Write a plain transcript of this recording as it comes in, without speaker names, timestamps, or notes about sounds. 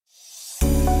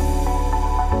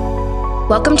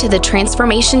Welcome to the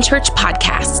Transformation Church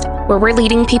podcast, where we're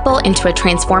leading people into a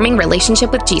transforming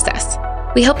relationship with Jesus.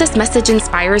 We hope this message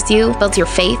inspires you, builds your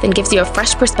faith, and gives you a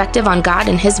fresh perspective on God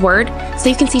and His Word so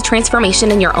you can see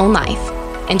transformation in your own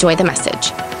life. Enjoy the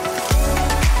message.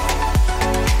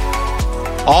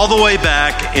 All the way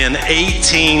back in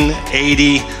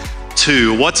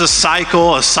 1882. What's a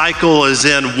cycle? A cycle is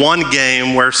in one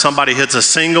game where somebody hits a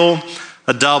single,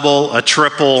 a double, a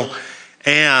triple,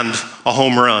 and a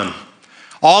home run.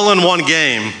 All in one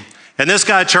game. And this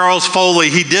guy, Charles Foley,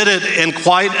 he did it in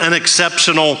quite an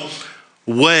exceptional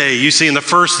way. You see, in the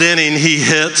first inning, he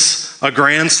hits a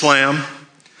grand slam.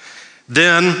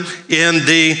 Then in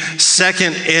the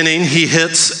second inning, he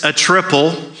hits a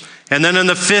triple. And then in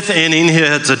the fifth inning, he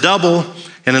hits a double.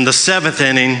 And in the seventh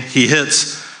inning, he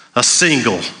hits a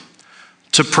single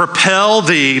to propel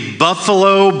the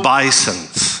Buffalo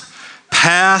Bisons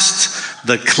past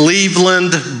the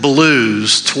Cleveland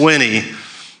Blues 20-1.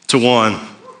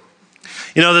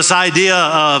 You know, this idea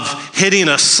of hitting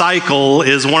a cycle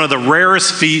is one of the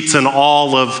rarest feats in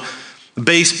all of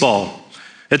baseball.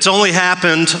 It's only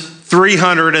happened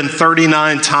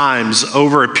 339 times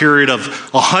over a period of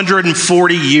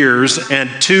 140 years and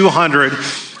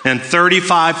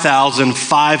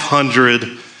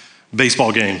 235,500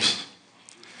 baseball games.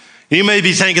 You may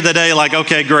be thinking today, like,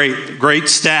 okay, great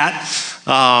stat.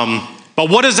 But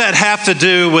what does that have to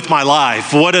do with my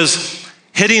life? What does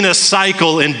hitting a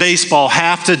cycle in baseball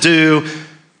have to do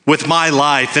with my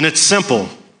life? And it's simple.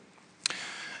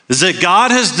 Is that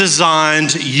God has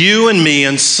designed you and me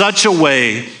in such a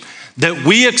way that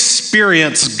we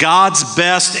experience God's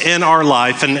best in our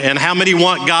life. And how many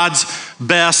want God's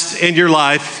best in your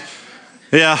life?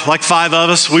 Yeah, like 5 of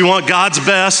us. We want God's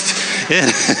best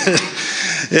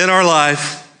in our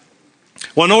life.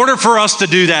 Well, in order for us to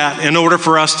do that, in order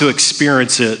for us to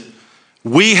experience it,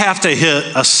 we have to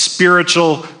hit a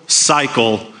spiritual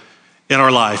cycle in our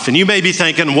life. And you may be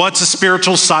thinking, what's a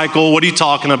spiritual cycle? What are you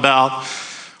talking about?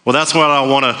 Well, that's what I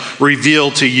want to reveal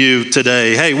to you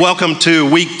today. Hey, welcome to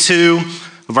week 2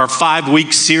 of our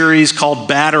 5-week series called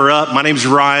Batter Up. My name's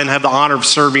Ryan. I have the honor of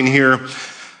serving here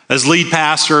as lead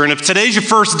pastor. And if today's your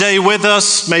first day with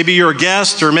us, maybe you're a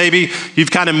guest or maybe you've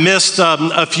kind of missed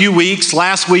a few weeks.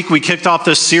 Last week, we kicked off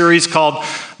this series called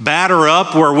Batter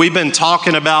Up, where we've been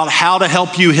talking about how to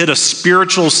help you hit a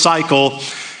spiritual cycle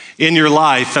in your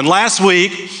life. And last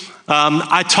week,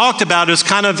 I talked about it as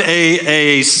kind of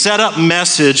a setup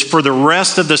message for the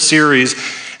rest of the series.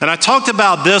 And I talked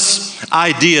about this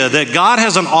idea that God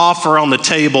has an offer on the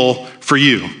table for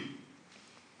you.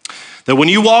 That when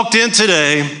you walked in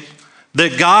today,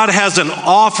 that God has an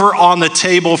offer on the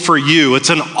table for you. It's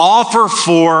an offer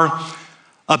for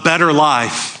a better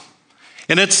life.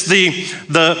 And it's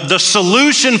the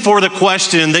solution for the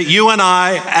question that you and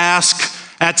I ask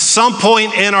at some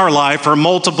point in our life or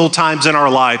multiple times in our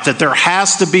life, that there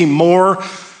has to be more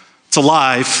to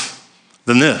life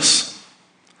than this.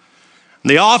 And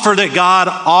the offer that God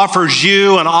offers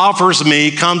you and offers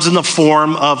me comes in the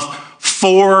form of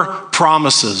 4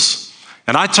 promises.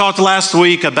 And I talked last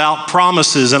week about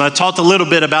promises, and I talked a little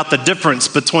bit about the difference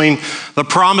between the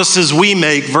promises we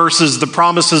make versus the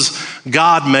promises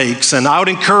God makes. And I would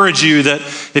encourage you that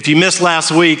if you missed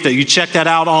last week, that you check that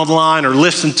out online or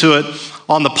listen to it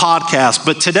on the podcast.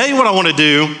 But today what I want to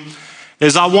do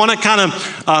is I want to kind of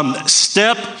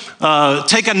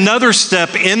take another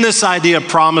step in this idea of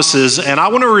promises, and I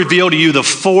want to reveal to you the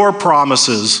 4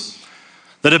 promises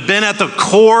that have been at the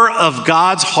core of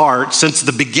God's heart since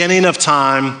the beginning of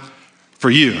time for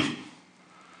you.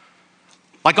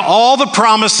 Like all the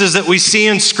promises that we see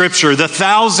in Scripture, the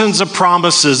thousands of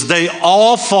promises, they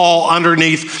all fall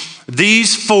underneath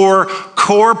these 4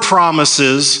 core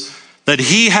promises that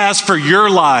He has for your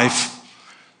life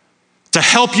to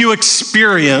help you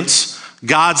experience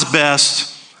God's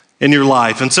best in your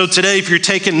life. And so today, if you're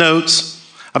taking notes,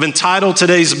 I've entitled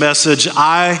today's message,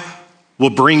 I Will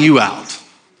Bring You Out.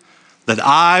 That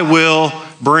I will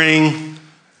bring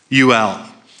you out.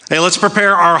 Hey, let's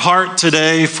prepare our heart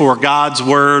today for God's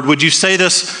word. Would you say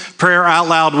this prayer out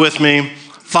loud with me?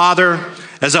 Father,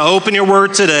 as I open your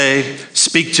word today,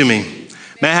 speak to me.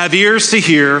 May I have ears to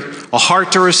hear, a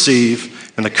heart to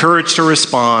receive, and the courage to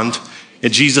respond.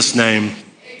 In Jesus' name,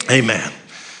 amen.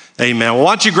 Amen. Well,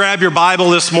 why don't you grab your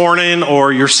Bible this morning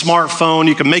or your smartphone?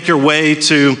 You can make your way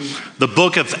to the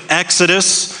book of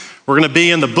Exodus. We're going to be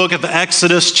in the book of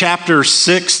Exodus chapter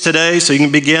 6 today, so you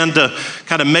can begin to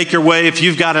kind of make your way. If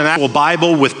you've got an actual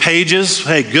Bible with pages,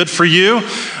 hey, good for you.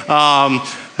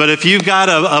 But if you've got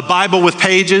a Bible with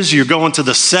pages, you're going to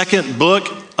the second book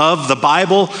of the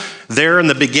Bible there in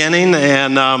the beginning.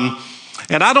 And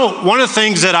And one of the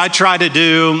things that I try to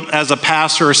do as a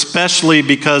pastor, especially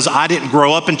because I didn't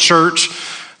grow up in church,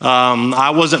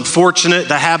 I wasn't fortunate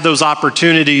to have those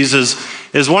opportunities,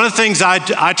 is one of the things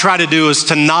I try to do is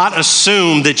to not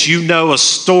assume that you know a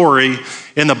story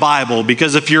in the Bible.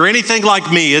 Because if you're anything like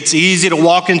me, it's easy to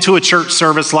walk into a church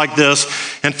service like this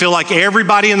and feel like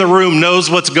everybody in the room knows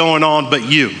what's going on but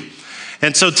you.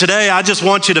 And so today, I just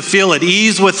want you to feel at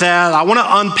ease with that. I want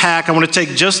to unpack, I want to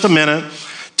take just a minute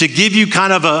to give you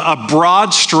kind of a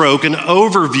broad stroke, an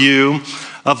overview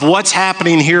of what's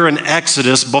happening here in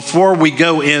Exodus before we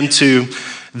go into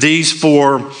these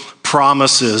 4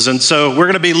 promises. And so we're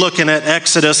going to be looking at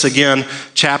Exodus again,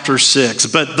 chapter 6.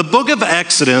 But the book of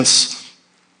Exodus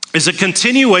is a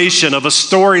continuation of a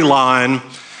storyline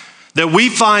that we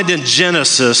find in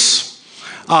Genesis,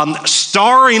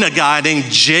 starring a guy named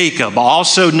Jacob,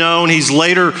 also known, he's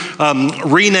later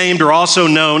renamed or also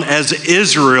known as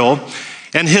Israel.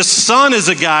 And his son is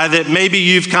a guy that maybe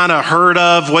you've kind of heard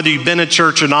of, whether you've been in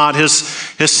church or not. His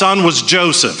son was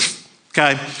Joseph,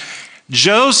 okay?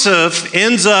 Joseph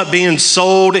ends up being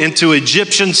sold into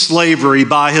Egyptian slavery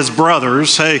by his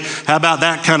brothers. Hey, how about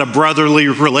that kind of brotherly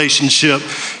relationship?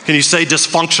 Can you say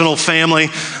dysfunctional family?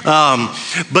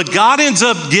 But God ends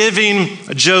up giving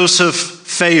Joseph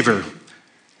favor.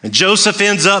 And Joseph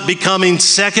ends up becoming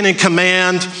second in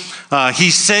command.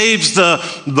 He saves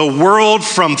the world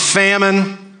from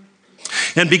famine.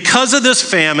 And because of this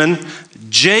famine,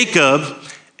 Jacob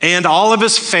and all of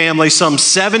his family, some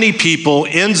 70 people,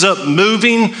 ends up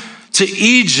moving to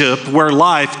Egypt where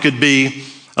life could be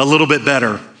a little bit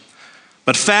better.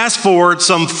 But fast forward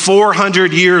some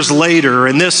 400 years later,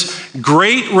 and this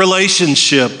great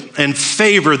relationship and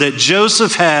favor that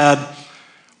Joseph had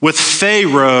with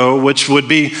Pharaoh, which would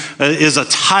be is a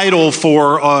title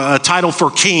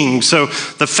for king. So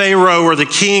the Pharaoh or the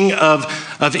king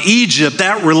of Egypt,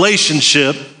 that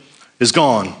relationship is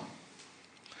gone.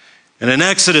 And in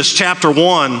Exodus chapter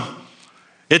 1,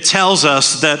 it tells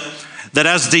us that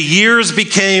as the years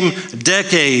became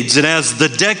decades and as the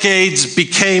decades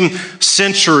became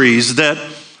centuries, that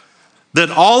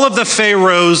all of the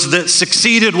pharaohs that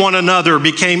succeeded one another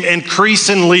became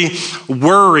increasingly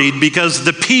worried because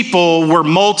the people were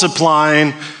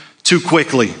multiplying too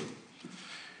quickly.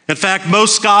 In fact,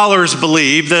 most scholars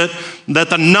believe that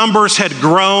the numbers had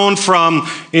grown from,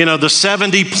 the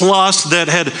 70 plus that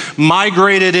had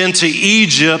migrated into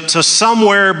Egypt to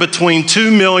somewhere between 2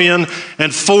 million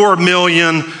and 4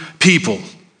 million people.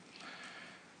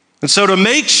 And so to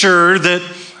make sure that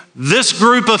this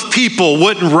group of people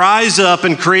wouldn't rise up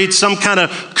and create some kind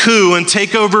of coup and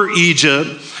take over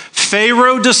Egypt,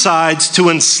 Pharaoh decides to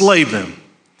enslave them.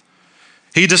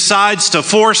 He decides to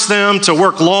force them to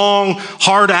work long,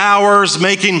 hard hours,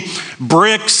 making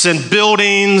bricks and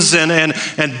buildings and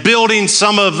building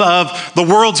some of the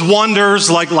world's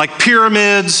wonders like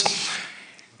pyramids.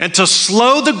 And to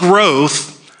slow the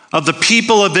growth of the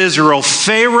people of Israel,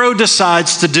 Pharaoh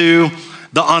decides to do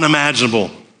the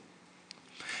unimaginable.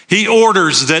 He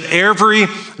orders that every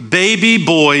baby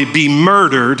boy be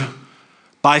murdered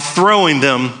by throwing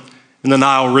them in the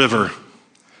Nile River.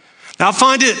 Now, I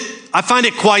find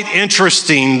it quite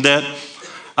interesting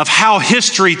of how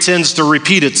history tends to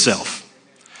repeat itself.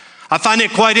 I find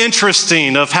it quite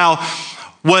interesting of how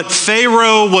what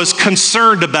Pharaoh was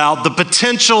concerned about, the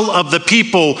potential of the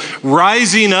people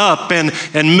rising up and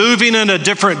moving in a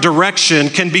different direction,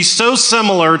 can be so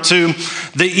similar to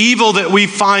the evil that we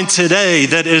find today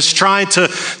that is trying to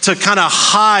kind of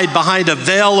hide behind a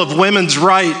veil of women's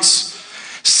rights.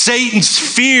 Satan's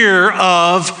fear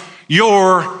of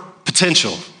your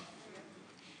potential.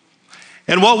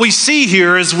 And what we see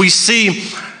here is we see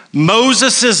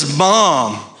Moses'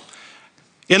 mom,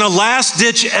 in a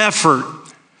last-ditch effort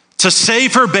to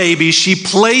save her baby, she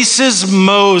places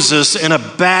Moses in a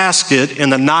basket in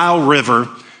the Nile River.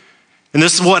 And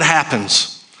this is what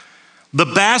happens. The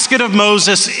basket of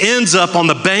Moses ends up on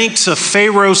the banks of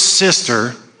Pharaoh's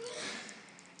sister,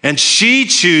 and she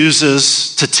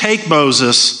chooses to take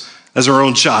Moses as her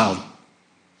own child.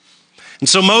 And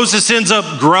so Moses ends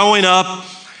up growing up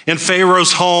in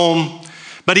Pharaoh's home,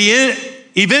 but he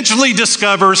eventually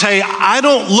discovers, hey, I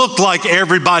don't look like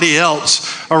everybody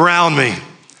else around me.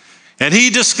 And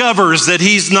he discovers that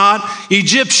he's not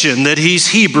Egyptian, that he's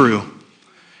Hebrew.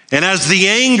 And as the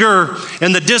anger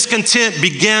and the discontent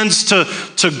begins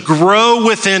to grow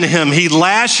within him, he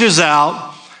lashes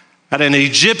out at an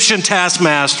Egyptian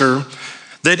taskmaster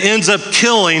that ends up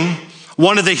killing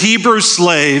one of the Hebrew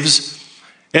slaves.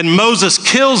 And Moses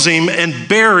kills him and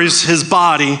buries his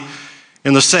body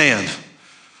in the sand.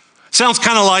 Sounds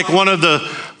kind of like one of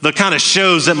the kind of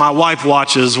shows that my wife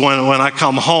watches when I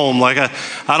come home. Like,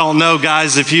 I don't know,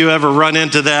 guys, if you ever run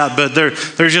into that, but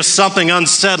there's just something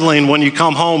unsettling when you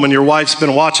come home and your wife's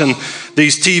been watching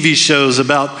these TV shows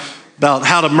about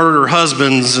how to murder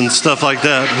husbands and stuff like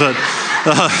that. But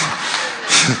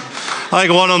I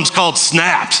think one of them's called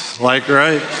Snapped, like,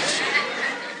 right?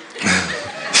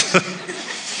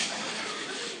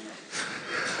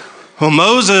 Well,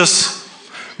 Moses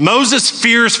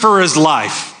fears for his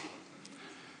life.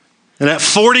 And at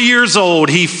 40 years old,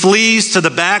 he flees to the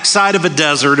backside of a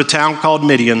desert, a town called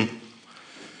Midian.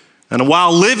 And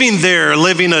while living there,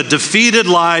 living a defeated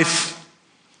life,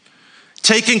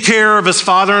 taking care of his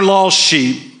father-in-law's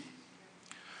sheep,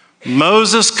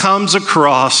 Moses comes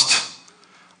across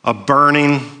a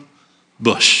burning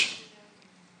bush.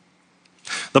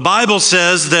 The Bible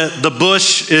says that the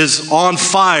bush is on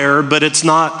fire, but it's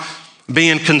not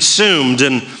being consumed.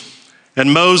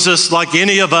 And Moses, like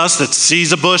any of us that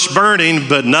sees a bush burning,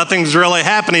 but nothing's really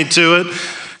happening to it,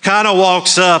 kind of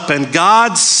walks up and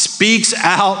God speaks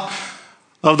out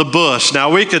of the bush.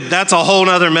 Now that's a whole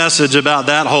other message about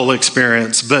that whole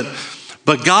experience.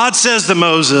 But God says to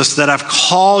Moses that I've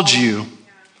called you,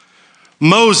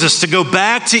 Moses, to go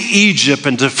back to Egypt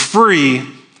and to free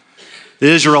the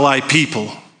Israelite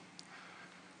people.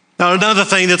 Now, another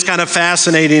thing that's kind of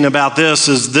fascinating about this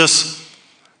is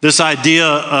this idea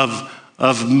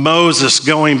of Moses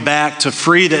going back to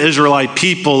free the Israelite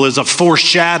people is a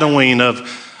foreshadowing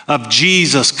of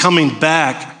Jesus coming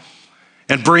back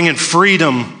and bringing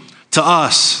freedom to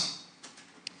us.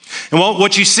 And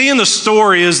what you see in the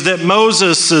story is that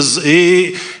Moses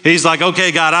he's like,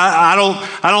 okay, God, I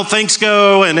don't think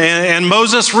so. And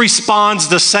Moses responds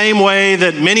the same way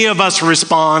that many of us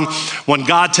respond when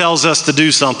God tells us to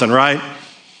do something, right?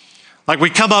 Like we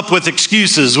come up with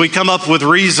excuses. We come up with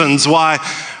reasons why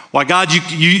God,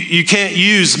 you can't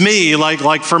use me.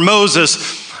 Like for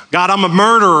Moses, God, I'm a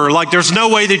murderer. Like there's no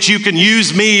way that you can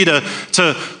use me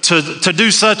to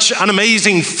do such an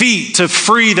amazing feat to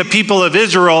free the people of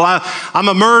Israel. I'm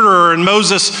a murderer. And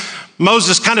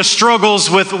Moses kind of struggles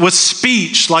with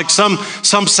speech. Like some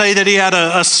say that he had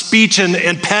a speech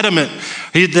impediment,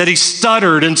 that he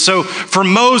stuttered. And so for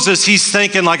Moses, he's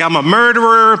thinking like, I'm a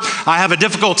murderer. I have a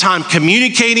difficult time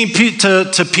communicating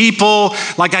to people.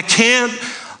 Like I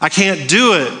can't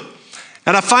do it.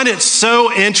 And I find it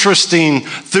so interesting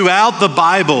throughout the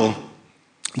Bible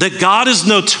that God is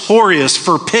notorious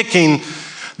for picking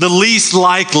the least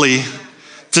likely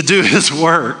to do his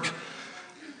work.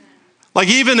 Like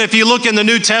even if you look in the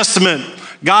New Testament,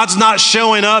 God's not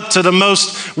showing up to the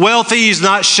most wealthy. He's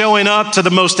not showing up to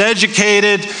the most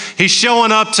educated. He's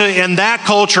showing up to, in that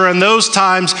culture, in those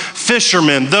times,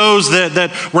 fishermen, those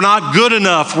that were not good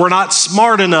enough, were not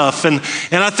smart enough. And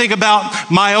I think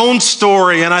about my own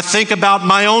story, and I think about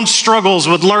my own struggles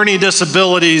with learning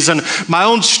disabilities and my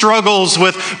own struggles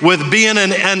with being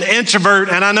an introvert.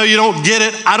 And I know you don't get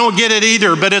it. I don't get it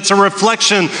either, but it's a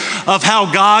reflection of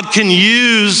how God can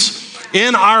use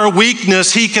in our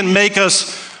weakness, he can make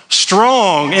us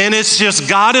strong. And it's just,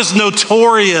 God is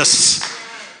notorious.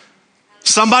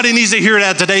 Somebody needs to hear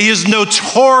that today. He is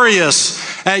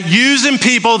notorious at using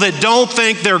people that don't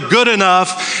think they're good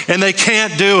enough and they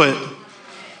can't do it.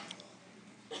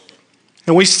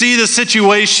 And we see the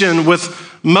situation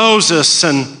with Moses.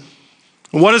 And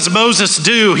what does Moses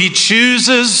do? He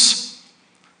chooses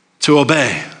to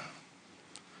obey.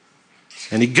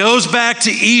 And he goes back to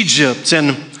Egypt,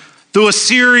 and through a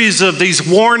series of these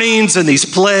warnings and these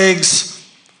plagues,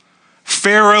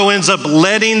 Pharaoh ends up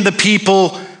letting the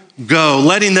people go,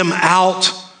 letting them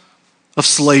out of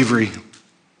slavery.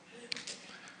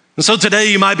 And so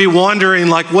today you might be wondering,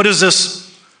 like, what does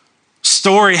this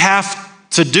story have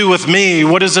to do with me?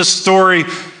 What does this story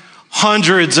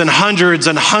hundreds and hundreds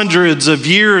and hundreds of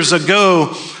years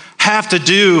ago have to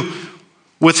do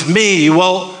with me?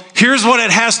 Well, here's what it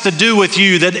has to do with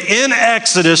you, that in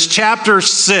Exodus chapter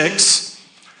 6,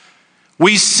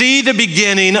 we see the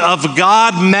beginning of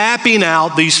God mapping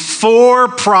out these 4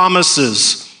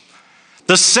 promises.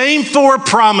 The same 4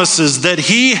 promises that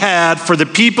he had for the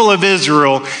people of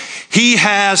Israel, he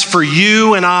has for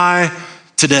you and I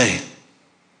today.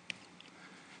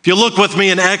 If you look with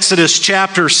me in Exodus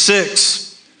chapter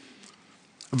 6,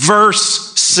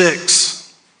 verse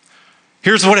 6,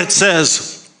 here's what it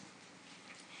says.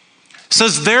 It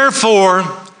says, therefore,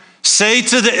 say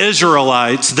to the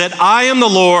Israelites that I am the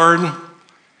Lord.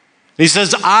 He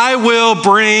says, I will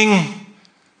bring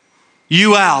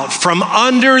you out from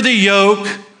under the yoke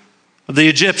of the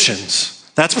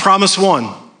Egyptians. That's promise 1.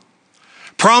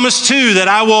 Promise 2, that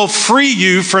I will free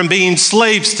you from being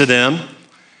slaves to them.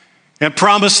 And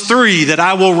promise 3, that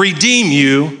I will redeem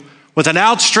you with an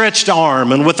outstretched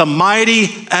arm and with a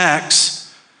mighty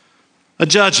axe, a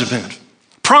judgment.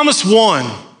 Promise 1,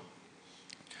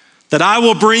 that I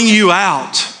will bring you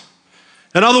out.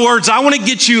 In other words, I want to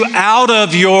get you out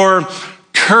of your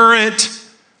current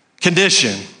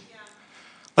condition.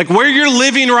 Like where you're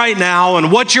living right now and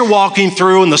what you're walking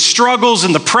through and the struggles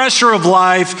and the pressure of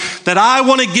life, that I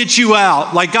want to get you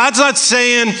out. Like God's not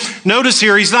saying, notice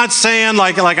here, he's not saying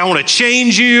like I want to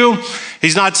change you.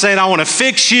 He's not saying I want to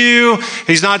fix you.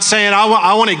 He's not saying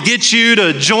I want to get you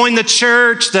to join the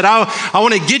church, that I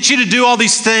want to get you to do all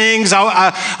these things.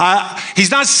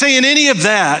 He's not saying any of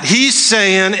that. He's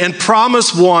saying in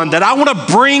promise 1 that I want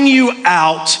to bring you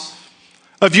out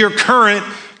of your current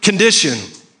condition.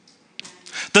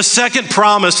 The second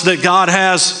promise that God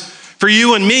has for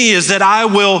you and me is that I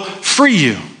will free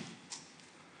you.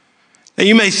 And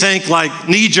you may think like,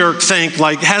 knee-jerk think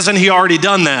like, hasn't he already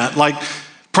done that? Like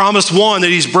promise 1 that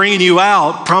he's bringing you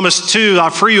out, promise 2, I'll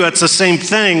free you, that's the same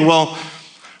thing. Well,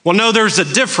 no, there's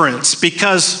a difference,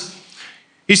 because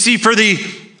you see, for the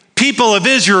people of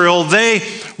Israel, they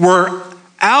were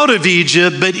out of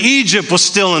Egypt, but Egypt was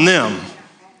still in them.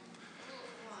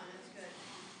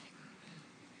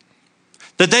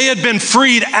 That they had been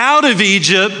freed out of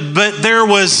Egypt, but there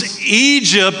was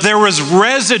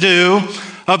residue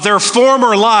of their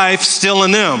former life still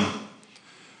in them.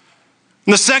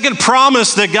 And the second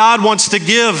promise that God wants to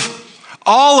give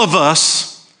all of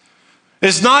us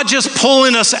is not just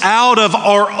pulling us out of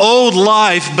our old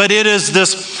life, but it is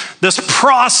this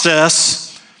process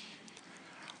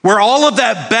where all of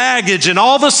that baggage and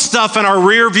all the stuff in our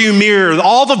rearview mirror,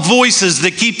 all the voices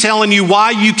that keep telling you why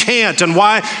you can't and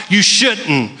why you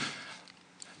shouldn't,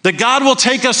 that God will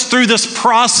take us through this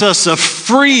process of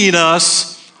freeing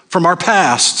us from our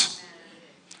past.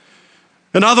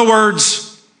 In other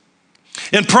words,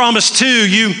 in promise 2,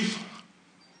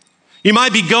 you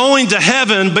might be going to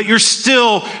heaven, but you're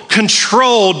still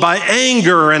controlled by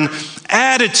anger and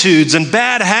attitudes and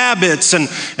bad habits and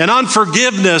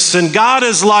unforgiveness. And God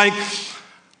is like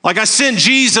I sent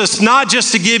Jesus not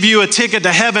just to give you a ticket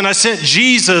to heaven. I sent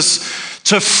Jesus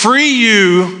to free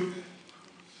you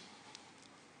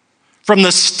from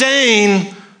the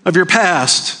stain of your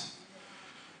past.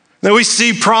 Then we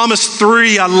see promise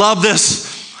 3. I love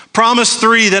this. Promise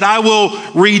 3, that I will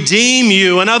redeem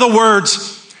you. In other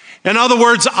words,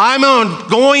 I'm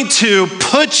going to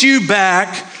put you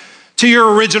back to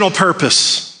your original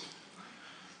purpose.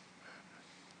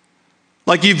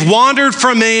 Like you've wandered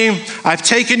from me, I've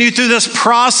taken you through this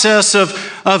process of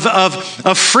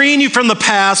freeing you from the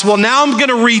past. Well, now I'm going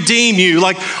to redeem you.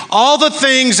 Like all the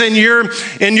things in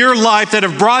your life that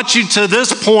have brought you to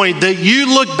this point that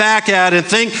you look back at and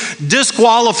think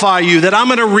disqualify you, that I'm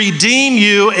going to redeem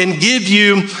you and give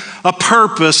you a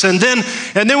purpose. And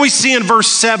then we see in verse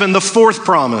 7, the fourth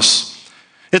promise.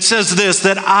 It says this,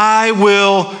 that I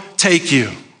will take you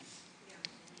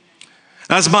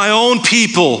as my own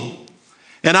people,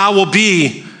 and I will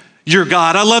be your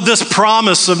God. I love this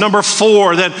promise of number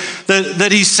 4, that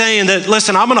he's saying that,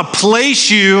 listen, I'm going to place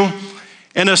you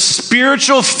in a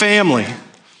spiritual family.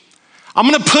 I'm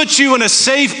going to put you in a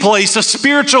safe place, a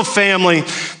spiritual family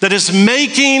that is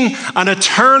making an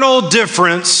eternal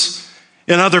difference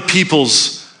in other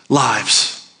people's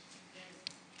lives.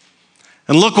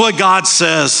 And look what God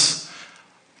says.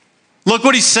 Look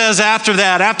what he says after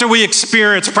that. After we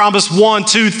experience promise 1,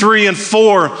 2, 3, and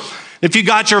 4. If you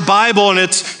got your Bible, and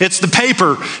it's the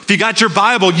paper. If you got your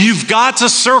Bible, you've got to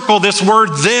circle this word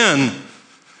then.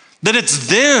 That it's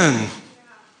then.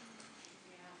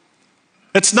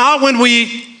 It's not when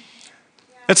we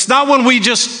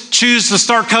just choose to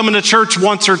start coming to church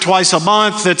once or twice a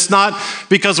month. It's not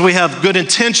because we have good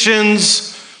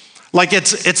intentions. Like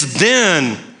it's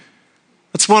then.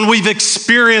 It's when we've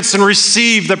experienced and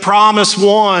received the promise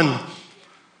 1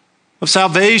 of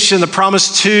salvation, the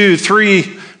promise 2,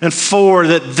 3, and 4,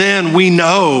 that then we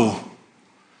know.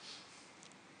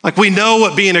 Like we know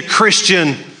what being a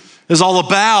Christian is all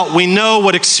about. We know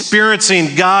what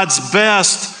experiencing God's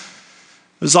best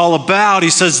is all about. He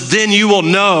says, then you will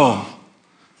know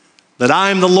that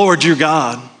I am the Lord your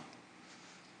God,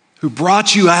 who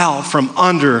brought you out from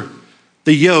under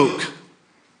the yoke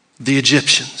of the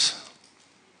Egyptians.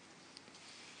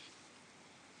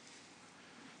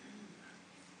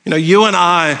 You know, you and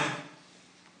I,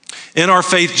 in our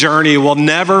faith journey, will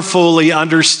never fully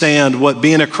understand what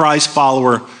being a Christ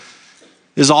follower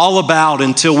is all about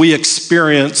until we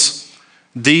experience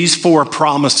these 4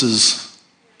 promises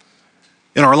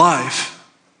in our life.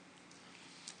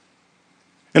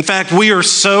 In fact, we are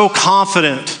so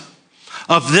confident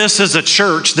of this as a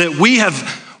church that we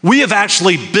we have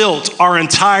actually built our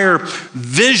entire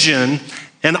vision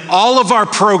and all of our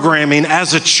programming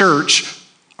as a church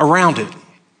around it.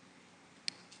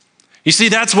 You see,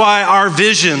 that's why our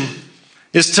vision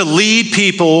is to lead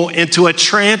people into a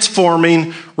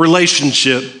transforming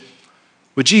relationship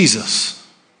with Jesus.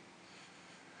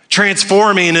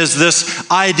 Transforming is this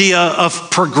idea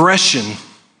of progression.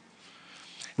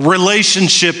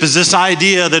 Relationship is this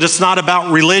idea that it's not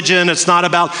about religion, it's not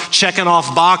about checking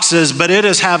off boxes, but it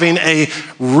is having a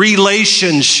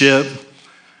relationship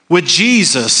with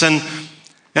Jesus. And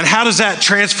how does that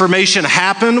transformation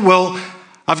happen? Well,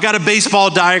 I've got a baseball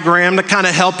diagram to kind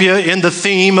of help you in the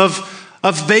theme of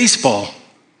baseball.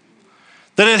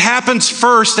 That it happens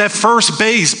first at first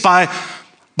base by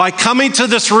coming to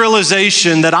this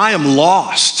realization that I am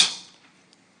lost.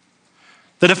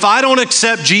 That if I don't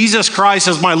accept Jesus Christ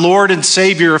as my Lord and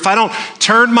Savior, if I don't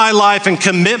turn my life and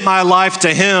commit my life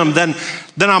to Him, then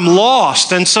I'm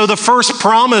lost. And so the first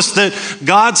promise that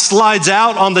God slides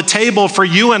out on the table for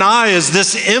you and I is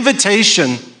this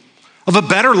invitation of a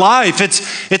better life.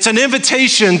 It's an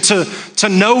invitation to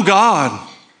know God.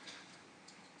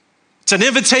 It's an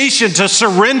invitation to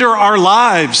surrender our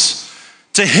lives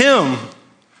to Him.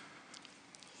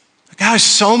 Guys,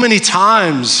 so many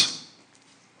times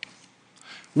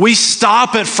we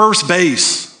stop at first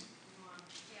base.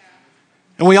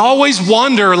 And we always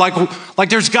wonder, like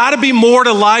there's got to be more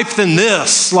to life than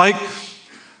this. Like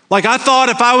I thought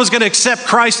if I was going to accept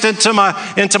Christ into my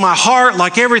heart,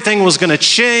 like everything was going to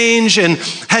change. And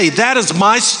hey, that is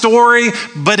my story,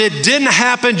 but it didn't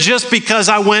happen just because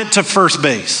I went to first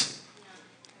base.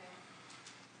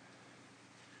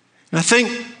 And I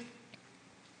think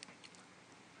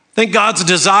God's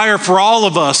desire for all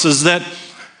of us is that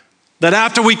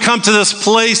after we come to this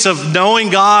place of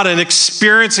knowing God and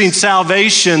experiencing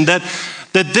salvation, that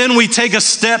then we take a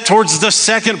step towards the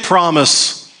second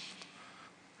promise.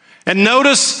 And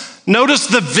notice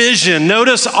the vision.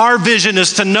 Notice our vision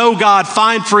is to know God,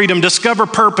 find freedom, discover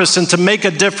purpose, and to make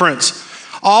a difference.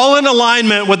 All in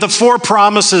alignment with the four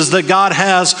promises that God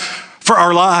has for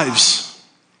our lives.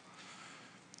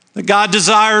 That God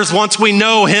desires, once we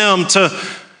know Him,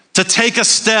 to take a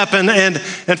step. And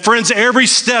friends, every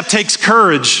step takes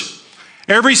courage.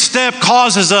 Every step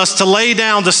causes us to lay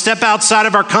down, to step outside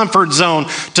of our comfort zone,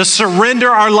 to surrender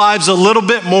our lives a little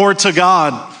bit more to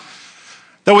God.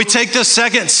 That we take the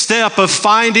second step of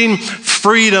finding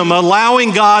freedom,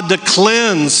 allowing God to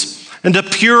cleanse and to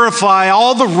purify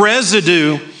all the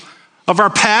residue of our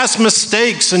past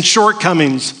mistakes and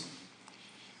shortcomings.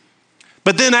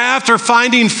 But then after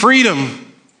finding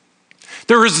freedom,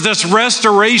 there is this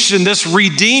restoration, this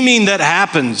redeeming that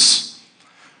happens.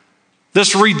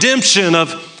 This redemption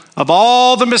of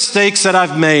all the mistakes that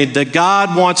I've made, that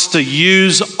God wants to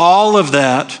use all of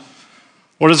that.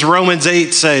 What does Romans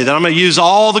 8 say? That I'm going to use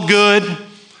all the good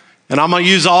and I'm going to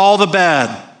use all the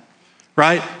bad,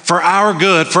 right? For our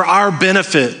good, for our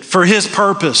benefit, for His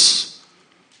purpose.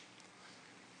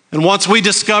 And once we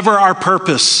discover our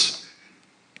purpose,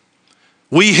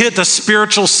 we hit the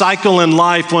spiritual cycle in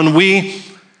life when we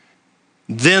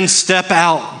then step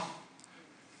out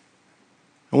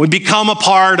and we become a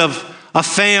part of a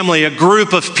family, a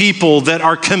group of people that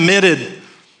are committed,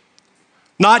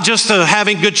 not just to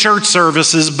having good church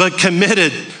services, but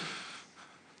committed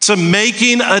to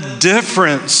making a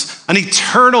difference, an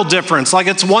eternal difference. Like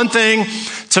it's one thing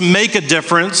to make a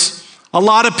difference. A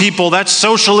lot of people, that's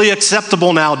socially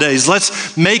acceptable nowadays.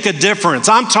 Let's make a difference.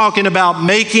 I'm talking about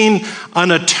making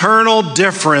an eternal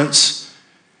difference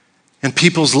in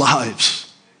people's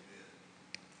lives.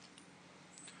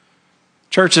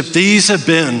 Church, if these have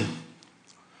been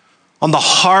on the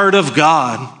heart of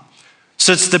God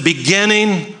since the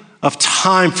beginning of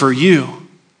time for you,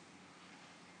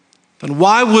 then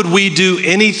why would we do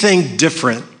anything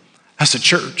different as a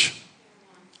church?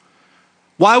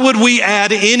 Why would we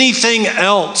add anything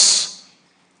else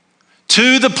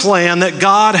to the plan that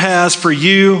God has for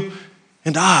you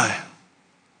and I?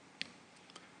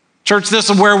 Church, this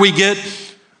is where we get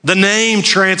the name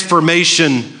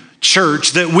Transformation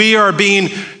Church, that we are being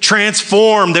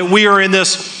transformed, that we are in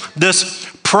this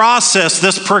process,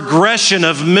 this progression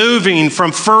of moving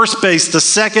from first base to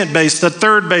second base to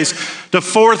third base to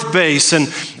fourth base. And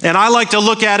I like to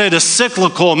look at it as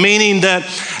cyclical, meaning that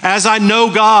as I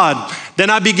know God, then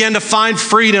I begin to find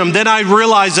freedom. Then I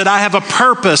realize that I have a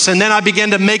purpose, and then I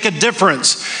begin to make a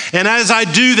difference. And as I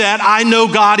do that, I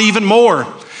know God even more.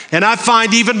 And I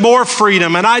find even more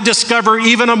freedom, and I discover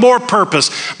even a more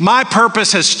purpose. My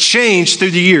purpose has changed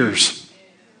through the years.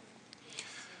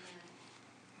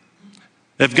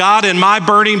 If God in my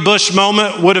burning bush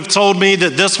moment would have told me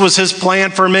that this was his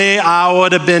plan for me, I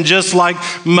would have been just like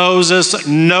Moses.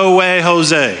 No way,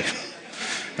 Jose.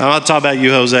 I'm not talking about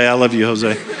you, Jose. I love you,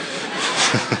 Jose.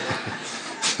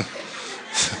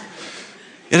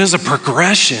 It is a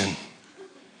progression.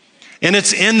 And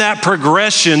it's in that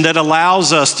progression that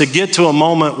allows us to get to a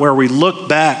moment where we look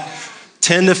back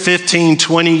 10 to 15,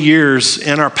 20 years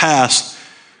in our past,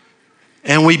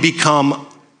 and we become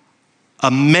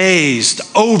amazed,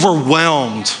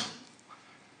 overwhelmed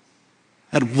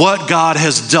at what God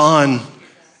has done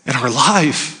in our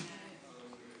life.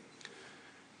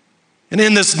 And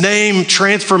in this name,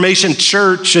 Transformation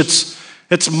Church,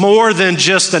 it's more than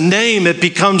just a name. It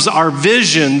becomes our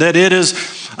vision, that it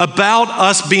is about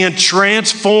us being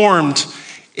transformed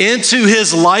into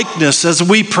his likeness as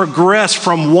we progress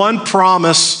from one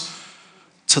promise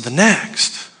to the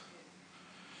next.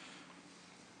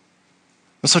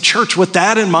 And so, church, with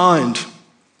that in mind,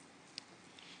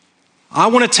 I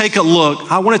want to take a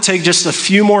look. I want to take just a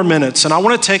few more minutes, and I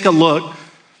want to take a look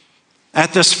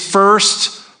at this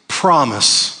first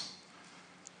promise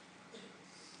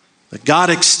that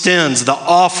God extends, the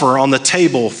offer on the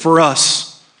table for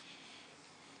us.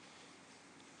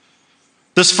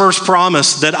 This first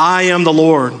promise, that I am the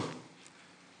Lord,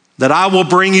 that I will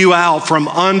bring you out from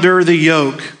under the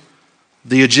yoke of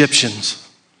the Egyptians.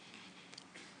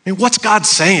 I mean, what's God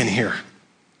saying here?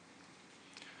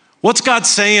 What's God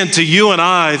saying to you and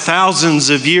I thousands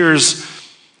of years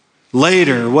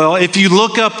later? Well, if you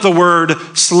look up the word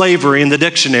slavery in the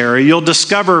dictionary, you'll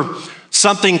discover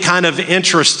something kind of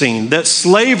interesting, that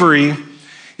slavery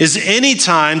is any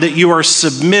time that you are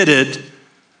submitted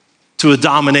to a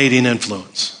dominating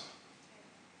influence.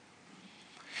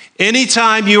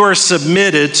 Anytime you are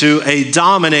submitted to a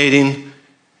dominating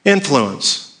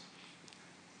influence.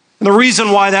 And the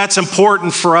reason why that's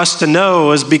important for us to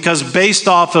know is because based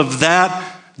off of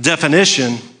that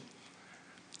definition,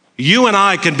 you and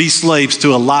I can be slaves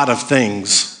to a lot of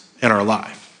things in our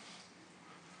life.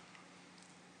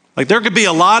 Like there could be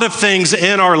a lot of things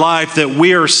in our life that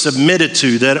we are submitted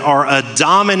to that are a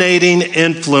dominating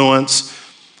influence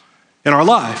in our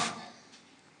life.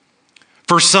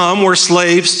 For some, we're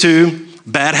slaves to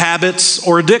bad habits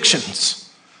or addictions.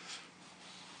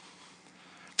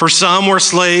 For some, we're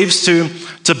slaves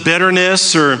to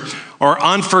bitterness or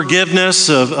unforgiveness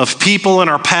of people in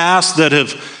our past that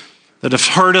have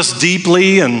hurt us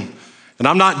deeply. And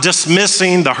I'm not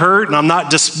dismissing the hurt, and I'm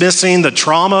not dismissing the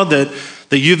trauma that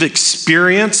you've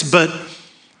experienced, but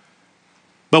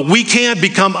we can't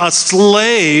become a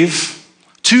slave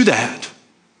to that.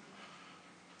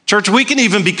 Church, we can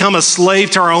even become a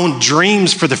slave to our own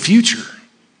dreams for the future.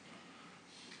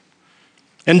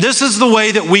 And this is the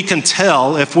way that we can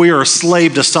tell if we are a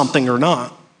slave to something or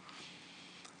not.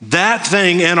 That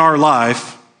thing in our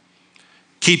life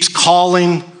keeps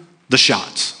calling the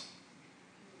shots.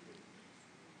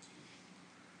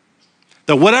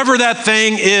 That whatever that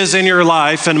thing is in your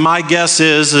life, and my guess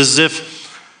is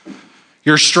if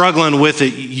you're struggling with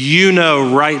it, you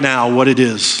know right now what it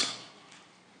is.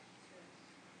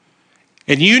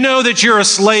 And you know that you're a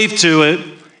slave to it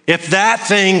if that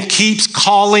thing keeps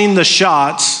calling the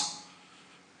shots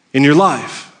in your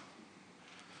life.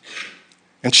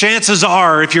 And chances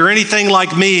are, if you're anything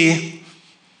like me,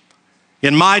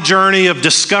 in my journey of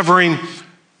discovering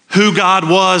who God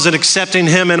was and accepting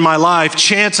him in my life,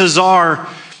 chances are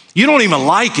you don't even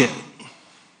like it.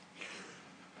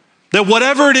 That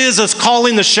whatever it is that's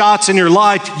calling the shots in your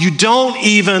life, you don't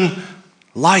even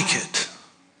like it.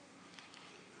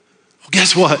 Well,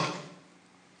 guess what?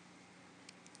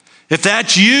 If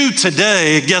that's you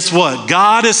today, guess what?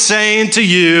 God is saying to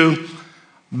you,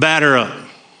 batter up.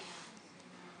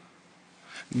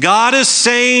 God is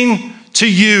saying to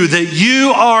you that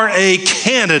you are a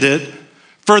candidate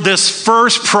for this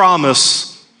first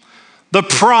promise, the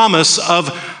promise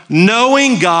of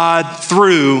knowing God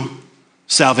through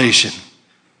salvation.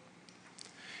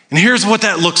 And here's what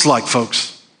that looks like,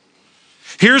 folks.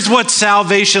 Here's what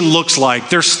salvation looks like.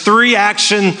 There's 3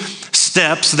 action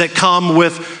steps that come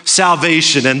with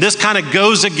salvation. And this kind of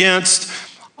goes against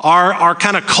our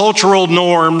kind of cultural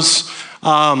norms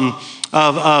of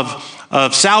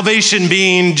salvation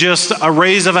being just a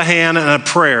raise of a hand and a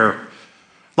prayer.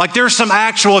 Like there's some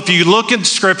actual, if you look in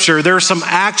Scripture, there are some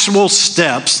actual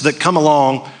steps that come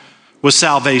along with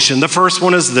salvation. The first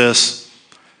one is this.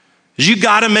 You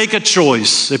got to make a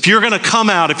choice. If you're going to come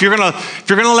out, if you're going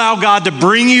to allow God to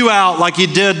bring you out like he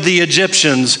did the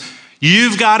Egyptians,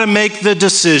 you've got to make the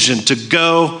decision to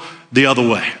go the other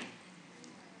way.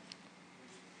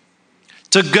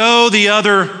 To go the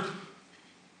other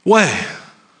way.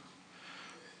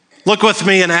 Look with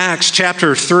me in Acts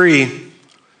chapter 3,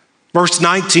 verse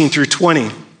 19 through 20.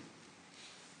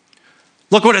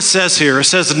 Look what it says here. It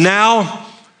says, now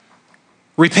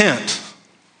repent.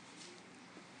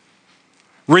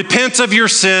 Repent of your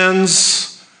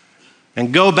sins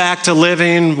and go back to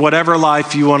living whatever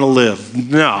life you want to live.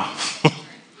 No. It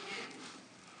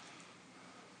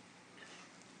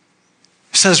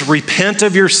says, repent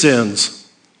of your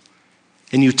sins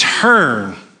and you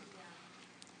turn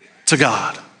to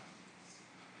God.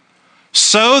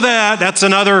 So that's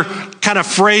another kind of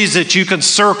phrase that you can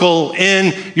circle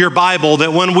in your Bible,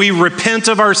 that when we repent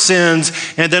of our sins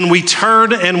and then we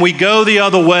turn and we go the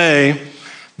other way,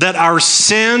 that our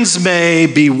sins may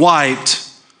be wiped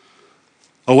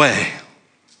away.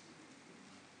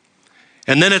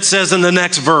 And then it says in the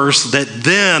next verse that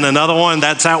then, another one,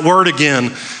 that's that word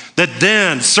again, that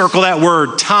then, circle that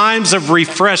word, times of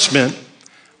refreshment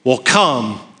will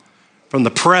come from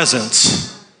the presence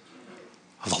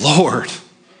of the Lord.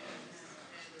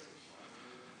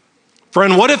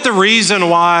 Friend, what if the reason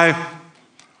why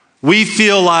we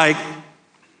feel like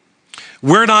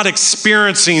we're not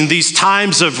experiencing these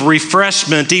times of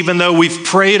refreshment, even though we've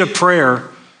prayed a prayer,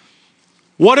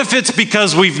 what if it's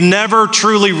because we've never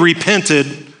truly repented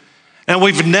and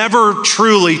we've never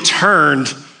truly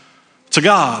turned to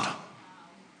God?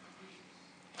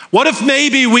 What if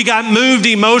maybe we got moved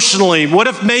emotionally? What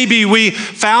if maybe we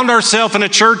found ourselves in a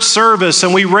church service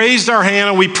and we raised our hand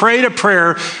and we prayed a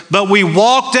prayer, but we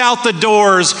walked out the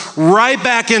doors right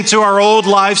back into our old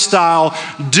lifestyle,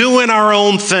 doing our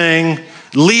own thing,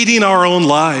 leading our own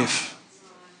life?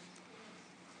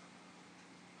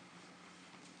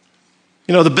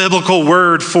 You know, the biblical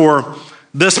word for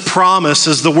this promise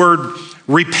is the word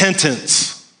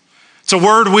repentance. It's a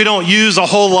word we don't use a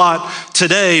whole lot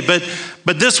today,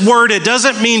 but this word, it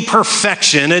doesn't mean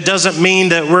perfection. It doesn't mean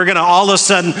that we're going to all of a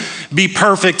sudden be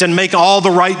perfect and make all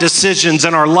the right decisions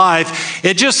in our life.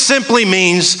 It just simply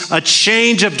means a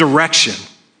change of direction.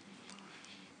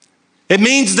 It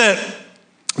means that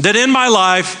in my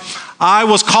life, I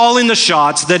was calling the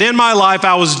shots, that in my life,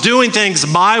 I was doing things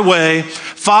my way,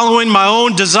 following my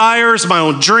own desires, my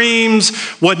own dreams,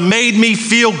 what made me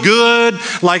feel good,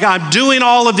 like I'm doing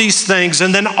all of these things.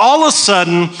 And then all of a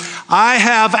sudden, I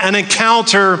have an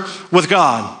encounter with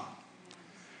God.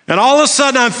 And all of a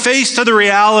sudden, I'm faced to the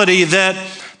reality that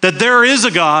there is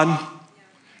a God,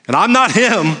 and I'm not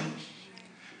Him.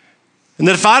 And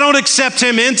that if I don't accept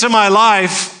Him into my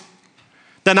life,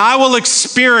 then I will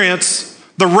experience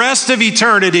the rest of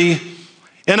eternity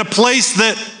in a place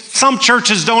that some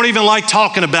churches don't even like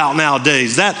talking about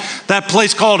nowadays. That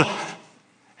place called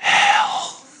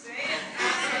hell.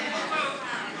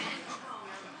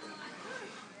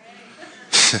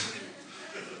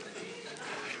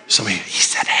 Some of you, he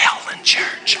said hell in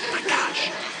church. Oh my gosh.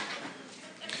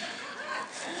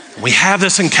 We have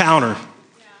this encounter.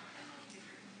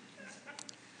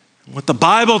 What the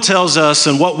Bible tells us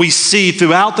and what we see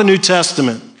throughout the New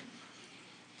Testament,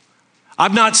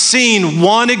 I've not seen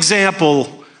one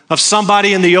example of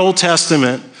somebody in the Old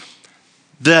Testament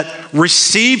that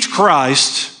received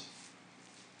Christ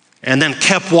and then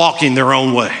kept walking their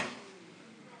own way.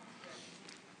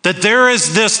 That there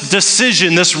is this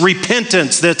decision, this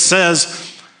repentance that says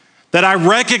that I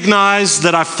recognize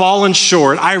that I've fallen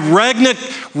short. I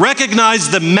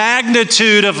recognize the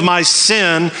magnitude of my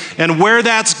sin and where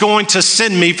that's going to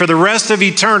send me for the rest of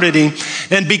eternity.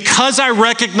 And because I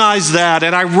recognize that,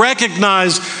 and I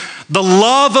recognize the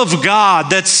love of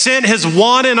God that sent His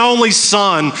one and only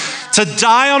Son to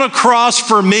die on a cross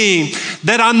for me,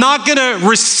 that I'm not going to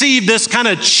receive this kind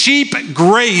of cheap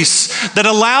grace that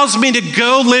allows me to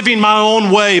go living my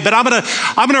own way, but I'm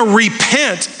going to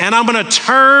repent and I'm going to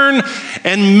turn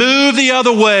and move the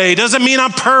other way. Doesn't mean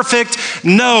I'm perfect,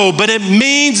 no, but it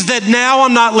means that now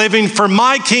I'm not living for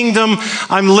my kingdom,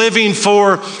 I'm living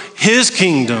for His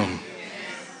kingdom.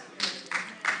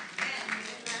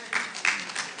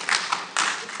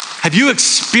 Have you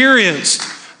experienced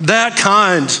that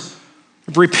kind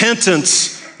of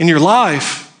repentance in your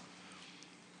life?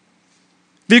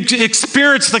 Have you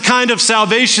experienced the kind of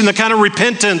salvation, the kind of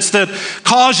repentance that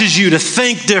causes you to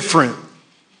think different,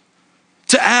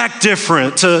 to act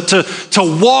different,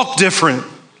 to walk different? I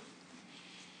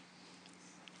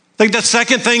think the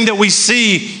second thing that we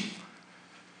see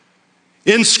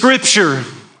in Scripture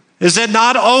is that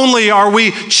not only are we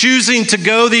choosing to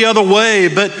go the other way,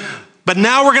 but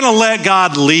now we're going to let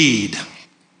God lead.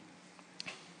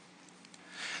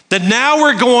 That now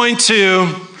we're going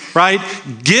to,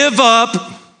 give up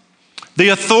the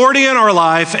authority in our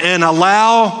life and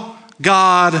allow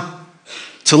God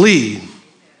to lead.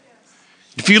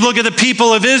 If you look at the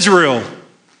people of Israel,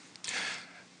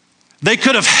 They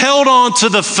could have held on to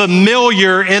the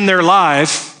familiar in their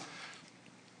life,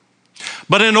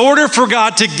 but in order for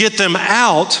God to get them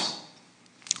out,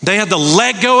 they had to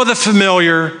let go of the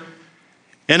familiar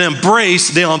and embrace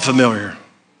the unfamiliar.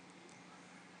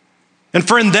 And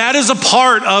friend, that is a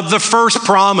part of the first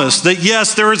promise, that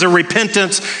yes, there is a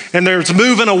repentance and there's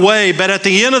moving away, but at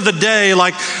the end of the day,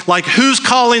 like who's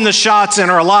calling the shots in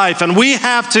our life? And we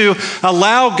have to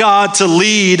allow God to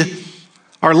lead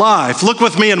our life. Look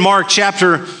with me in Mark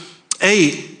chapter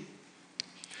 8.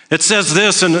 It says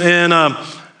this in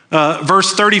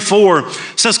verse 34. It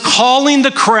says, calling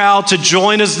the crowd to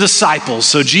join his disciples.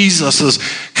 So Jesus is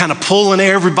kind of pulling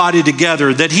everybody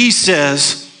together, that he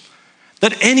says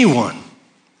that anyone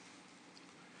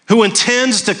who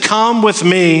intends to come with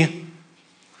me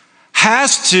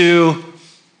has to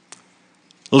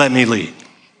let me lead.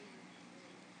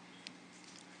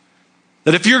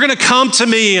 That if you're going to come to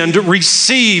me and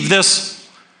receive this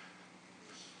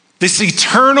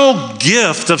eternal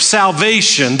gift of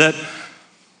salvation, that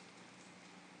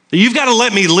you've got to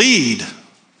let me lead. It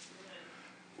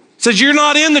says you're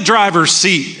not in the driver's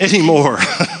seat anymore.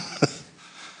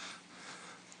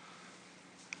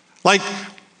 Like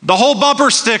the whole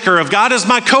bumper sticker of God is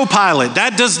my co-pilot,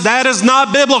 that is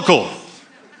not biblical.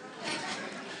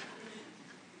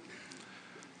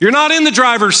 You're not in the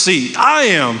driver's seat. I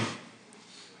am.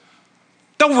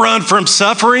 Don't run from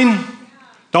suffering.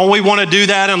 Don't we want to do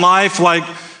that in life? Like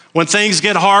when things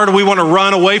get hard, we want to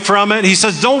run away from it. He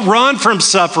says, don't run from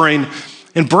suffering.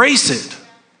 Embrace it.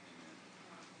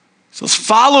 He says,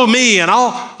 follow me and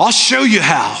I'll show you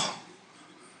how.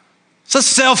 So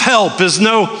self-help is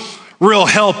no real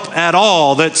help at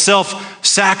all. That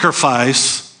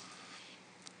self-sacrifice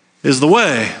is the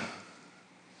way,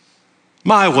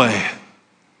 my way,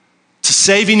 to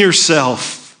saving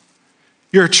yourself,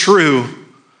 your true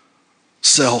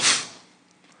self.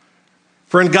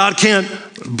 Friend, God can't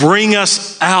bring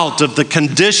us out of the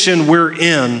condition we're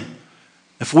in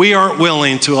if we aren't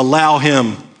willing to allow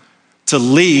him to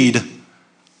lead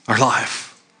our life.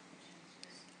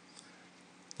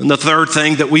 And the third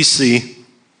thing that we see,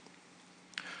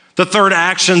 the third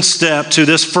action step to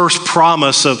this first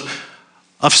promise of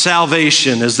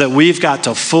salvation, is that we've got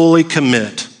to fully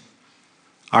commit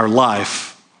our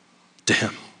life to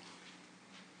him.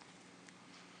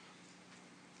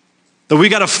 That we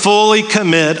got to fully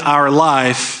commit our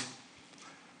life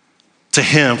to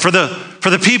him. For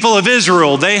the people of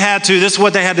Israel, this is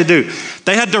what they had to do.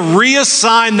 They had to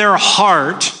reassign their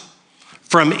heart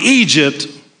from Egypt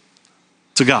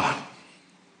to God.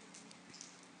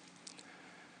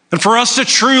 And for us to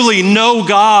truly know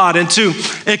God and to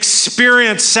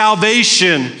experience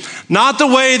salvation, not the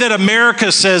way that America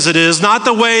says it is, not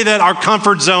the way that our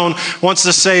comfort zone wants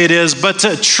to say it is, but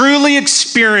to truly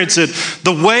experience it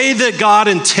the way that God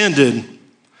intended,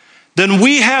 then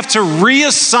we have to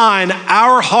reassign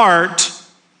our heart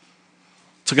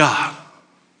to God.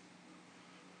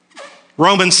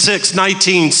 Romans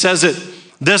 6:19 says it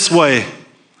this way.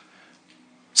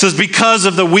 It says, because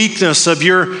of the weakness of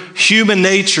your human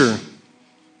nature,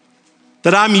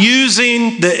 that I'm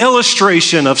using the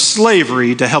illustration of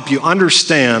slavery to help you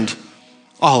understand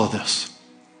all of this.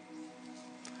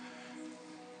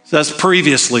 It says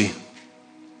previously.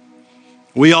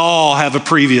 We all have a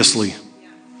previously.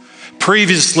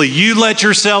 Previously, you let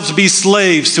yourselves be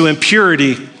slaves to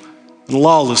impurity and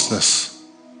lawlessness,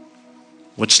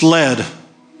 which led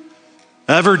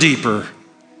ever deeper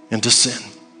into sin.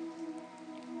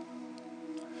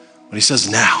 But he says,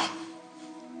 now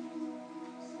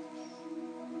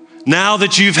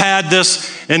that you've had this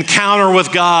encounter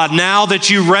with God, now that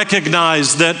you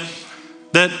recognize that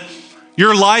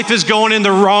your life is going in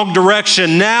the wrong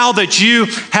direction, now that you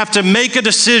have to make a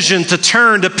decision to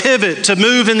turn, to pivot, to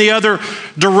move in the other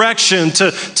direction,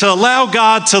 to allow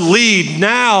God to lead,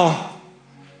 now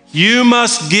you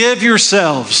must give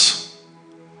yourselves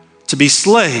to be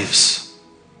slaves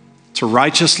to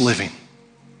righteous living,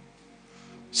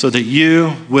 so that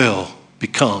you will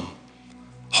become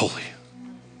holy.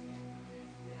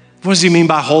 What does he mean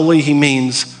by holy? He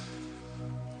means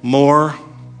more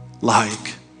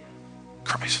like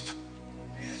Christ.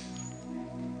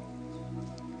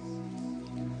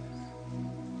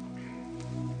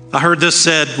 I heard this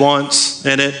said once,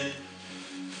 and it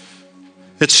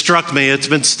struck me. It's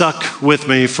been stuck with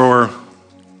me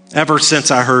ever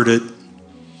since I heard it.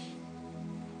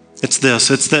 It's this.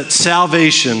 It's that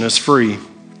salvation is free,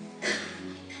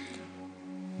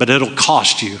 but it'll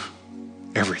cost you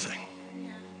everything.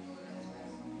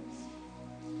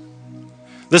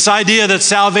 This idea that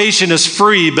salvation is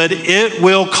free, but it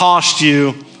will cost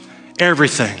you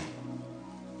everything.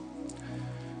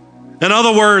 In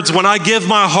other words, when I give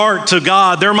my heart to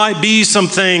God, there might be some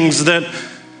things that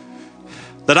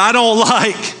I don't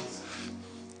like,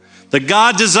 that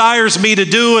God desires me to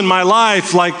do in my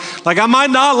life. Like I might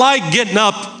not like getting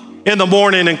up in the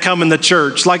morning and coming to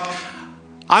church. Like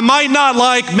I might not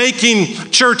like making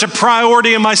church a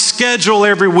priority in my schedule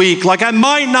every week. Like I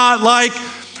might not like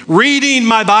reading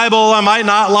my Bible. I might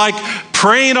not like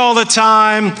praying all the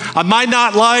time. I might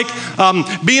not like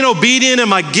being obedient in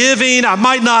my giving. I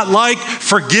might not like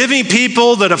forgiving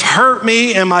people that have hurt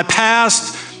me in my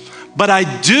past. But I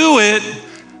do it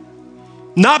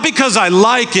not because I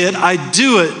like it. I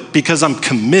do it because I'm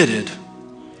committed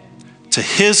to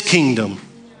His kingdom,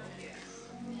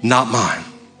 not mine.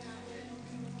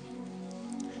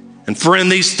 And friend,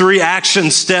 these 3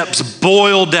 action steps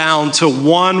boil down to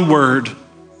one word.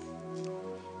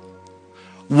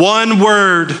 One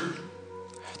word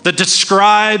that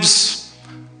describes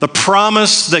the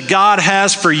promise that God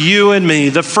has for you and me.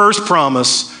 The first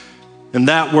promise, and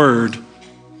that word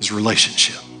is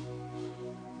relationship.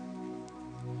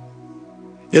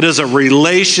 It is a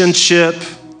relationship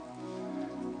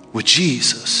with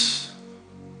Jesus.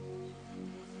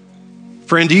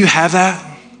 Friend, do you have that?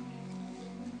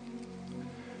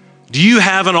 Do you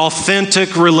have an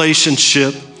authentic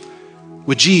relationship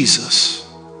with Jesus?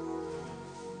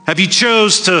 Have you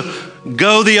chose to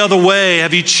go the other way?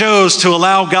 Have you chose to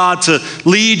allow God to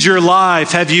lead your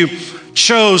life? Have you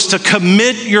chose to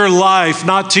commit your life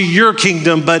not to your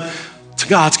kingdom, but to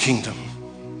God's kingdom?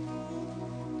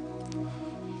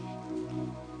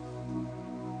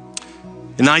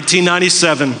 In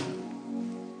 1997,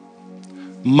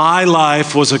 my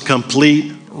life was a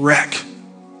complete wreck. I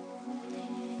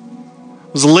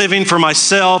was living for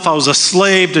myself. I was a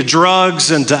slave to drugs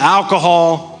and to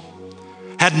alcohol.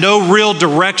 Had no real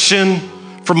direction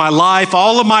for my life.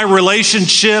 All of my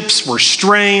relationships were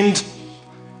strained.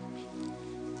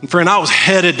 And friend, I was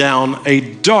headed down a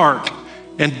dark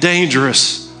and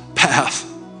dangerous path.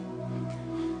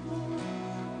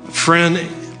 Friend,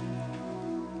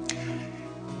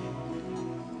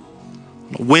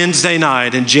 Wednesday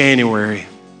night in January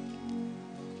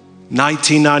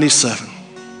 1997,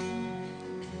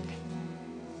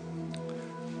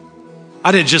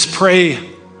 I didn't just pray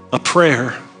a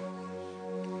prayer,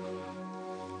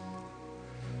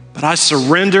 but I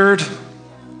surrendered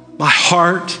my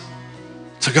heart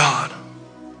to God.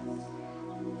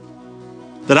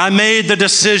 That I made the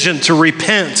decision to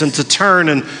repent and to turn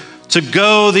and to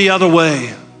go the other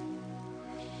way.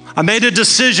 I made a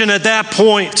decision at that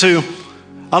point to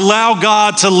allow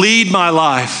God to lead my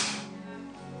life.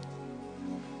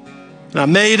 And I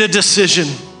made a decision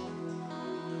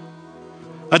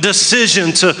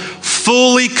to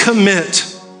fully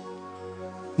commit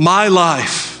my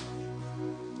life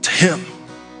to Him.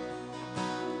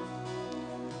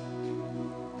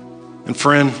 And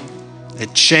friend,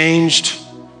 it changed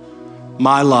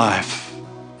my life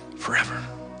forever.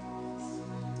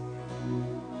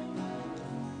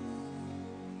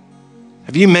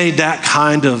 Have you made that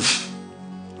kind of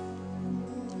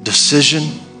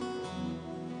decision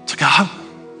to God?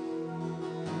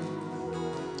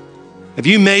 Have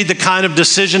you made the kind of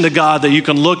decision to God that you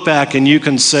can look back and you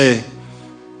can say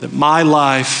that my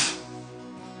life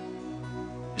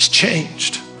is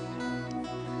changed?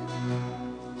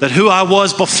 That who I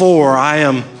was before, I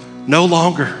am no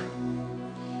longer.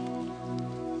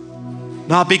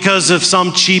 Not because of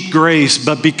some cheap grace,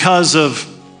 but because of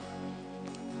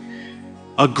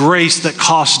a grace that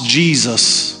cost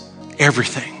Jesus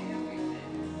everything.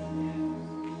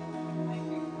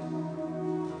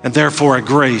 And therefore a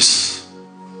grace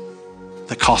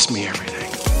that cost me everything.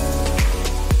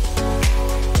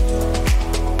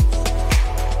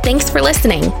 Thanks for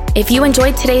listening. If you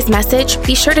enjoyed today's message,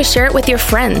 be sure to share it with your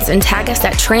friends and tag us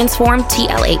at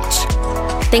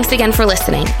TransformTLH. Thanks again for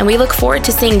listening, and we look forward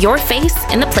to seeing your face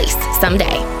in the place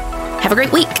someday. Have a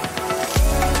great week.